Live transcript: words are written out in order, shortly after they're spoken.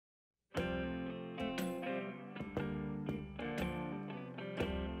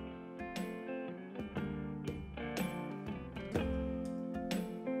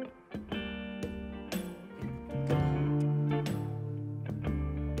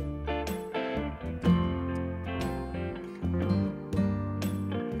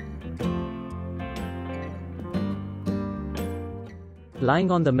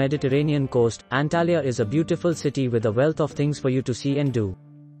Lying on the Mediterranean coast, Antalya is a beautiful city with a wealth of things for you to see and do.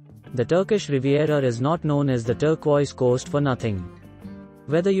 The Turkish Riviera is not known as the Turquoise Coast for nothing.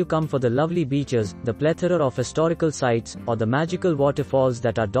 Whether you come for the lovely beaches, the plethora of historical sites, or the magical waterfalls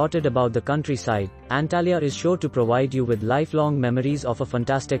that are dotted about the countryside, Antalya is sure to provide you with lifelong memories of a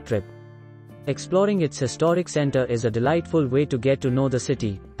fantastic trip. Exploring its historic center is a delightful way to get to know the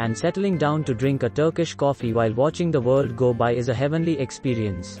city, and settling down to drink a Turkish coffee while watching the world go by is a heavenly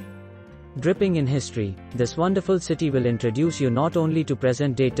experience. Dripping in history, this wonderful city will introduce you not only to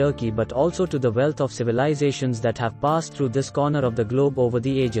present-day Turkey but also to the wealth of civilizations that have passed through this corner of the globe over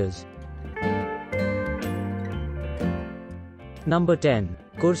the ages. Number 10.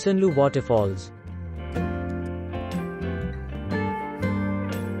 Kursunlu Waterfalls.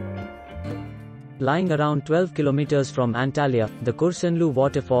 Lying around 12 kilometers from Antalya, the Kursunlu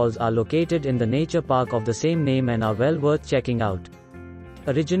Waterfalls are located in the nature park of the same name and are well worth checking out.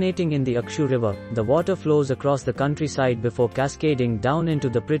 Originating in the Akshu River, the water flows across the countryside before cascading down into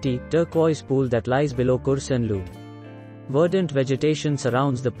the pretty, turquoise pool that lies below Kursunlu. Verdant vegetation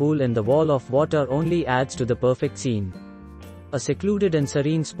surrounds the pool and the wall of water only adds to the perfect scene. A secluded and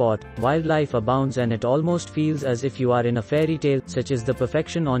serene spot, wildlife abounds and it almost feels as if you are in a fairy tale, such is the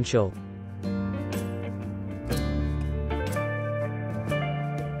perfection on show.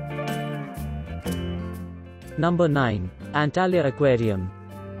 Number 9. Antalya Aquarium.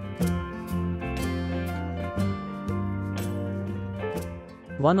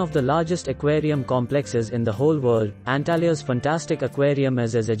 One of the largest aquarium complexes in the whole world, Antalya's fantastic aquarium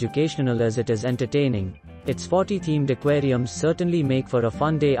is as educational as it is entertaining. Its 40 themed aquariums certainly make for a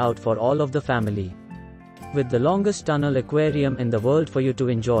fun day out for all of the family. With the longest tunnel aquarium in the world for you to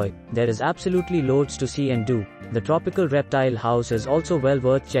enjoy, there is absolutely loads to see and do. The tropical reptile house is also well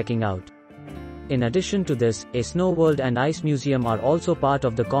worth checking out. In addition to this, a snow world and ice museum are also part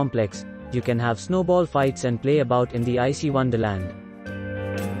of the complex. You can have snowball fights and play about in the icy wonderland.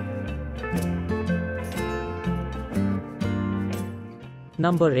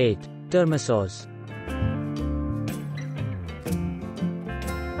 Number 8. Turquoise.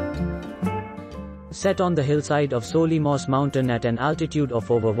 Set on the hillside of Solimos mountain at an altitude of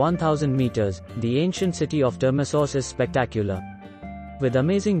over 1000 meters, the ancient city of Turquoise is spectacular. With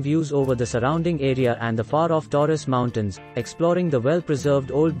amazing views over the surrounding area and the far-off Taurus Mountains, exploring the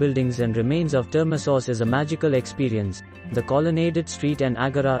well-preserved old buildings and remains of Turquoise is a magical experience. The colonnaded street and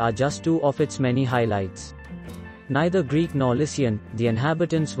agora are just two of its many highlights. Neither Greek nor Lycian, the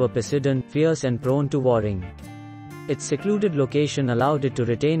inhabitants were Poseidon, fierce and prone to warring. Its secluded location allowed it to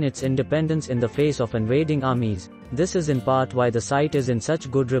retain its independence in the face of invading armies. This is in part why the site is in such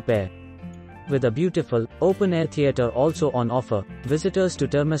good repair. With a beautiful, open-air theater also on offer, visitors to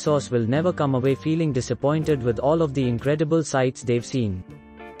Turquoise will never come away feeling disappointed with all of the incredible sights they've seen.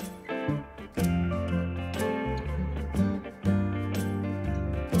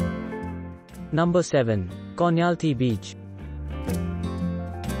 Number 7. Konyaaltı Beach.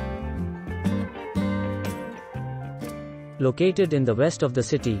 Located in the west of the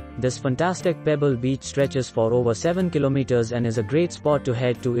city, this fantastic pebble beach stretches for over 7 kilometers and is a great spot to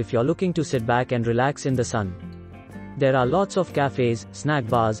head to if you're looking to sit back and relax in the sun. There are lots of cafes, snack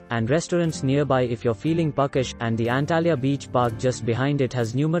bars, and restaurants nearby if you're feeling puckish, and the Antalya Beach Park just behind it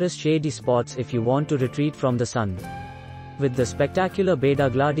has numerous shady spots if you want to retreat from the sun. With the spectacular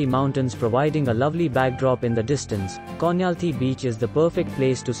Beydagladi Mountains providing a lovely backdrop in the distance, Konyaaltı Beach is the perfect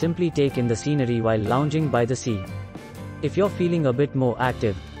place to simply take in the scenery while lounging by the sea. If you're feeling a bit more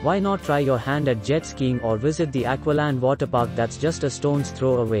active, why not try your hand at jet skiing or visit the Aqualand water park that's just a stone's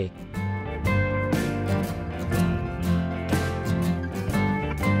throw away.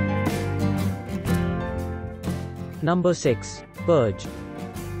 Number 6. Purge.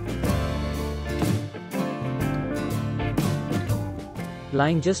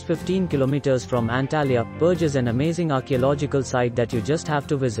 Lying just 15 kilometers from Antalya, Purge is an amazing archaeological site that you just have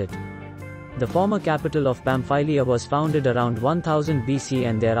to visit. The former capital of Pamphylia was founded around 1000 BC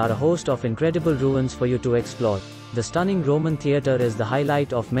and there are a host of incredible ruins for you to explore. The stunning Roman theatre is the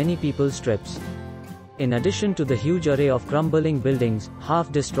highlight of many people's trips. In addition to the huge array of crumbling buildings,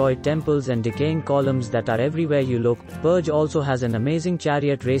 half-destroyed temples and decaying columns that are everywhere you look, Purge also has an amazing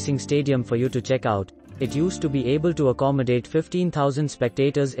chariot racing stadium for you to check out. It used to be able to accommodate 15,000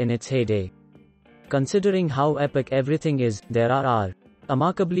 spectators in its heyday. Considering how epic everything is, there are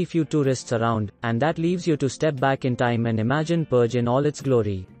remarkably few tourists around, and that leaves you to step back in time and imagine Purge in all its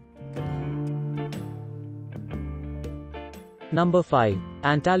glory. Number 5.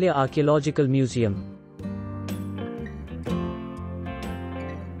 Antalya Archaeological Museum.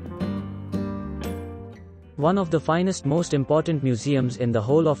 One of the finest, most important museums in the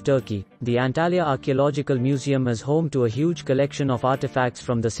whole of Turkey, the Antalya Archaeological Museum is home to a huge collection of artifacts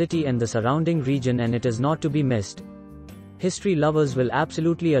from the city and the surrounding region, and it is not to be missed. History lovers will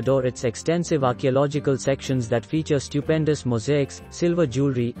absolutely adore its extensive archaeological sections that feature stupendous mosaics, silver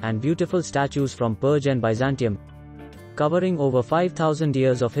jewelry, and beautiful statues from Persia and Byzantium. Covering over 5,000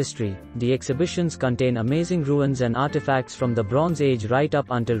 years of history, the exhibitions contain amazing ruins and artifacts from the Bronze Age right up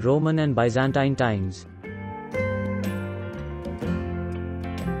until Roman and Byzantine times.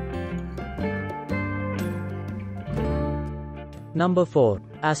 Number 4.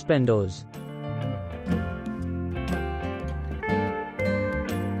 Aspendos.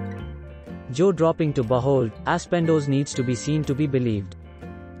 Jaw-dropping to behold, Aspendos needs to be seen to be believed.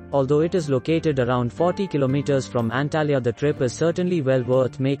 Although it is located around 40 kilometers from Antalya, the trip is certainly well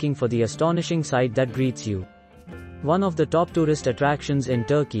worth making for the astonishing sight that greets you. One of the top tourist attractions in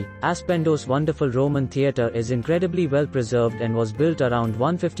Turkey, Aspendos' wonderful Roman theatre is incredibly well preserved and was built around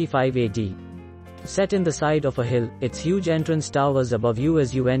 155 AD. Set in the side of a hill, its huge entrance towers above you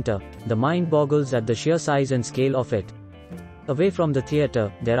as you enter, the mind boggles at the sheer size and scale of it. Away from the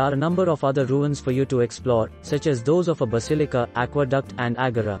theatre, there are a number of other ruins for you to explore, such as those of a basilica, aqueduct, and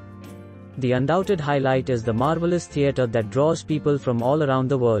agora. The undoubted highlight is the marvelous theatre that draws people from all around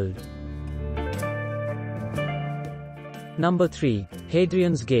the world. Number 3.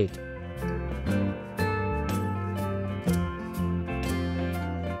 Hadrian's Gate.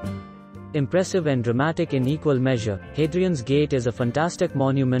 Impressive and dramatic in equal measure, Hadrian's Gate is a fantastic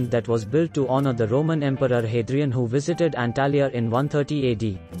monument that was built to honor the Roman Emperor Hadrian, who visited Antalya in 130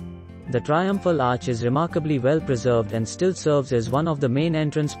 AD. The triumphal arch is remarkably well preserved and still serves as one of the main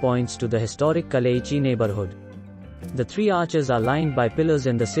entrance points to the historic Kaleiçi neighborhood. The three arches are lined by pillars,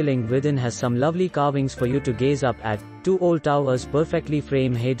 and the ceiling within has some lovely carvings for you to gaze up at. Two old towers perfectly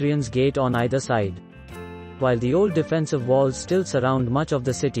frame Hadrian's Gate on either side. While the old defensive walls still surround much of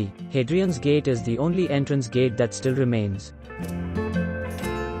the city, Hadrian's Gate is the only entrance gate that still remains.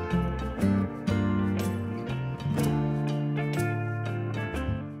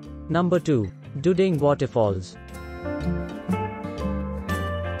 Number 2. Duding Waterfalls.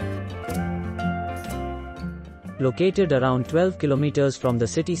 Located around 12 kilometers from the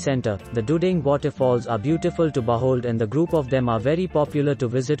city center, the Duding Waterfalls are beautiful to behold, and the group of them are very popular to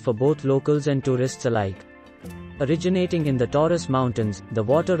visit for both locals and tourists alike. Originating in the Taurus Mountains, the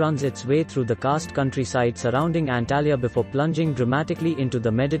water runs its way through the karst countryside surrounding Antalya before plunging dramatically into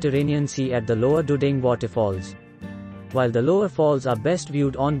the Mediterranean Sea at the lower Duding Waterfalls. While the lower falls are best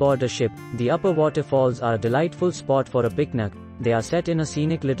viewed on board a ship, the upper waterfalls are a delightful spot for a picnic. They are set in a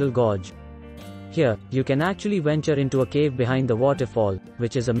scenic little gorge. Here, you can actually venture into a cave behind the waterfall,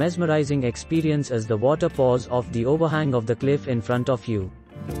 which is a mesmerizing experience as the water pours off the overhang of the cliff in front of you.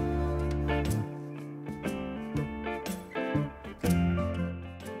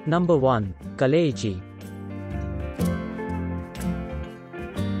 Number 1. Kaleiçi.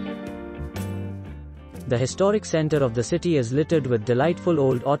 The historic center of the city is littered with delightful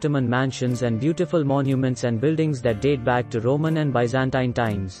old Ottoman mansions and beautiful monuments and buildings that date back to Roman and Byzantine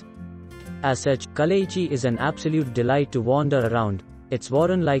times. As such, Kaleiçi is an absolute delight to wander around. Its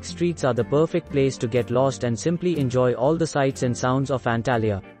warren-like streets are the perfect place to get lost and simply enjoy all the sights and sounds of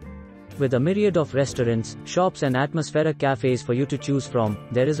Antalya. With a myriad of restaurants, shops and atmospheric cafes for you to choose from,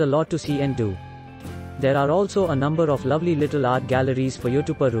 there is a lot to see and do. There are also a number of lovely little art galleries for you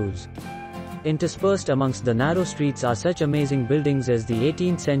to peruse. Interspersed amongst the narrow streets are such amazing buildings as the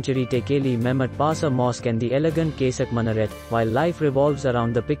 18th century Tekeli Mehmet Pasha Mosque and the elegant Kesak Minaret, while life revolves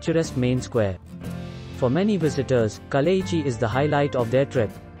around the picturesque main square. For many visitors, Kaleiçi is the highlight of their trip.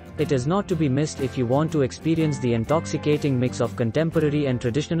 It is not to be missed if you want to experience the intoxicating mix of contemporary and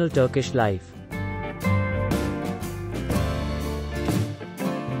traditional Turkish life.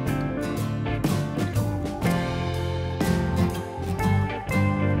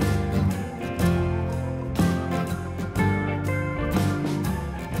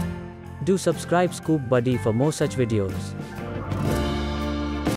 Do subscribe ScoopBuddy for more such videos.